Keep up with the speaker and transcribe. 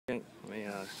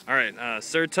All right,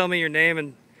 sir, tell me your name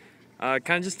and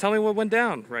kind of just tell me what went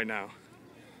down right now.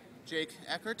 Jake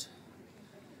Eckert,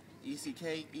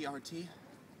 E-C-K-E-R-T.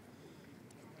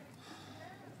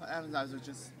 What happened, I was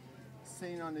just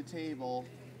sitting on the table.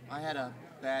 I had a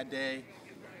bad day,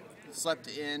 slept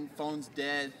in, phone's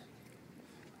dead.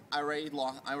 I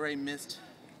already missed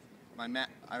my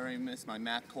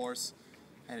math course.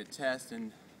 I had a test,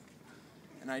 and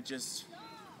I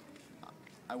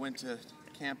went to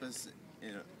campus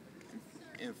in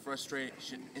a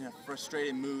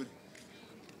frustrated mood.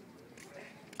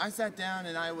 I sat down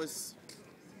and I was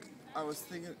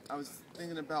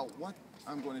thinking about what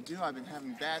I'm going to do. I've been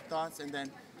having bad thoughts, and then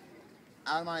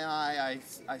out of my eye,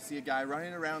 I see a guy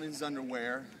running around in his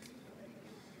underwear,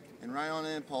 and right on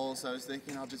impulse, I was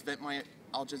thinking I'll just vent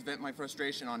my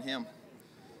frustration on him.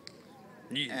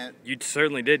 You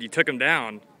certainly did. You took him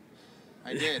down.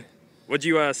 I did. What'd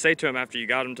you say to him after you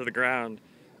got him to the ground?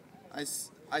 I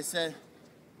said,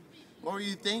 "What were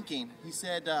you thinking?" He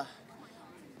said,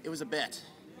 "It was a bet.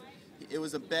 It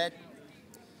was a bet,"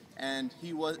 and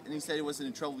he said he wasn't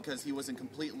in trouble because he wasn't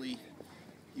completely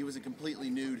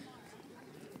nude.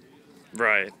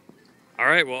 Right. All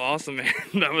right. Well, awesome, man.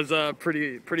 That was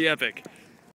pretty epic.